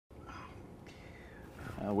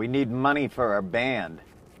We need money for our band,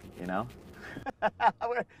 you know?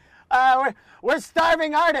 We're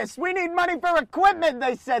starving artists. We need money for equipment,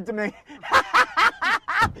 they said to me.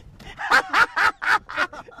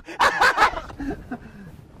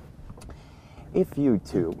 If you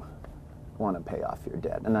two want to pay off your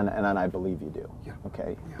debt, and I believe you do, yeah.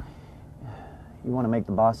 Okay? Yeah. You want to make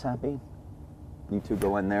the boss happy? You two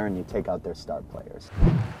go in there and you take out their star players.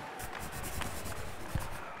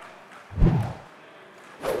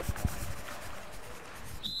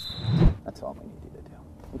 That's all we need you to do,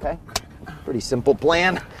 okay? Pretty simple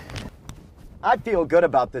plan. I feel good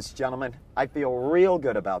about this, gentlemen. I feel real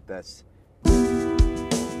good about this.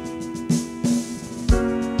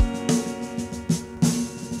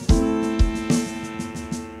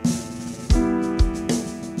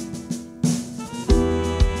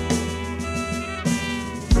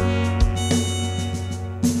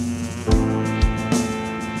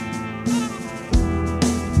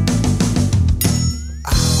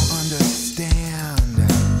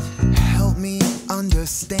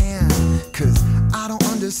 Cause I don't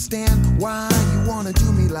understand why you wanna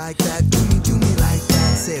do me like that. Do me like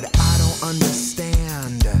that. Said I don't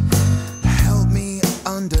understand. Help me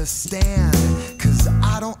understand. Cause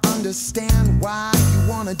I don't understand why you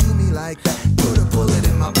wanna do me like that. Put a bullet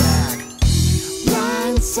in my back.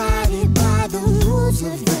 Blindsided by the rules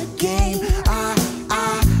of the game.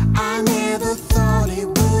 I never thought it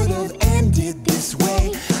would have ended this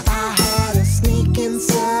way. I had a sneaking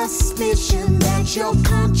suspicion that your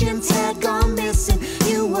conscience had gone missing.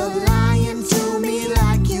 You were lying to me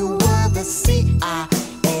like you were the CIA.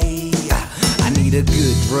 I need a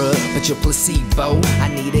good drug, but you're placebo. I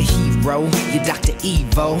need a hero, you're Dr.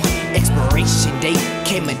 Evo. Expiration date,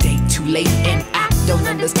 came a day too late, and I don't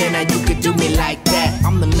understand how you could do me like that.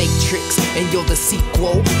 I'm the Matrix, and you're the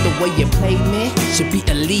sequel. The way you play me should be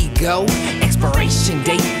illegal. Expiration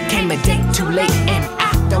date, came a day too late, and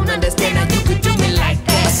I don't understand how you could do me like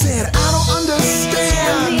that. I said I don't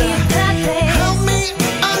understand. Help me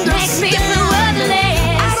understand. Makes me feel worthless.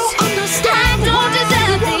 I don't understand. I don't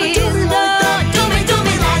deserve this. Lord, do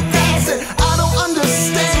me like that. I said I don't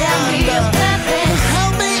understand.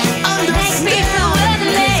 Help me understand. Makes me feel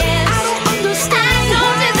worthless. I don't understand. I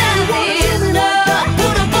don't deserve this. Lord,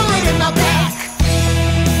 put a bullet in my back.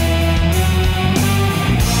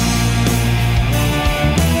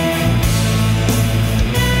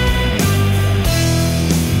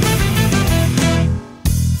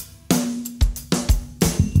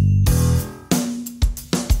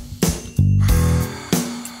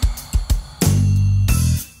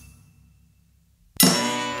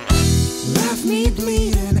 Left me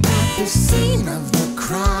bleeding at the scene of the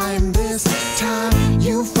crime. This time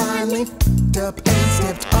you finally f***ed up and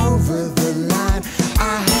stepped over the line.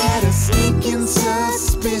 I had a sneaking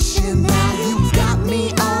suspicion. Now you got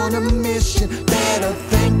me on a mission. Better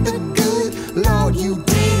thank the good Lord you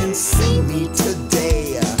didn't see me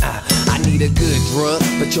today. I need a good drug,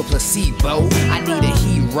 but you're placebo. I need a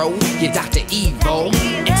hero, you're Dr. Evo.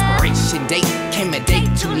 Expiration date, came a day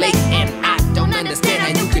too late, and I don't understand how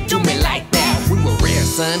you could do me like that. We were rare,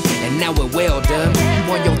 son, and now we're well done.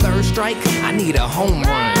 You on your third strike? I need a home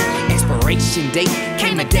run. Expiration date,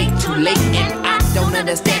 came a day too late, and I don't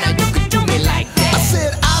understand how you could do me like that. I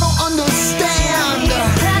said I don't understand.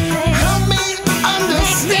 Help me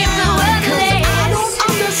understand. Cause I don't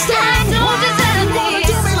understand why you wanna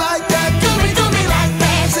do me like that. Do me like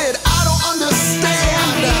that. I said I don't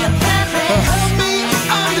understand. Help me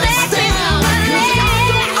understand. Cause I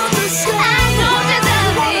don't understand why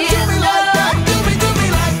you wanna do me like that. Do me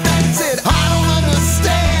like that. I said I don't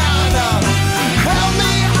understand. Help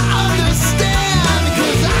me understand.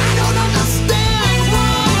 Cause I don't understand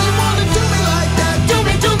why you wanna do me like that. Do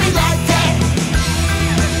me like that.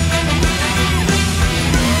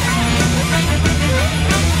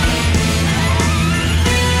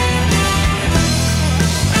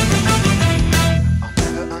 I'll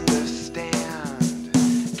never understand.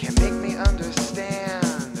 Can't make me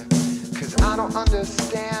understand. Cause I don't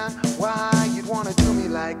understand why you'd wanna do me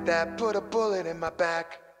like that. Put a bullet in my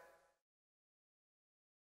back.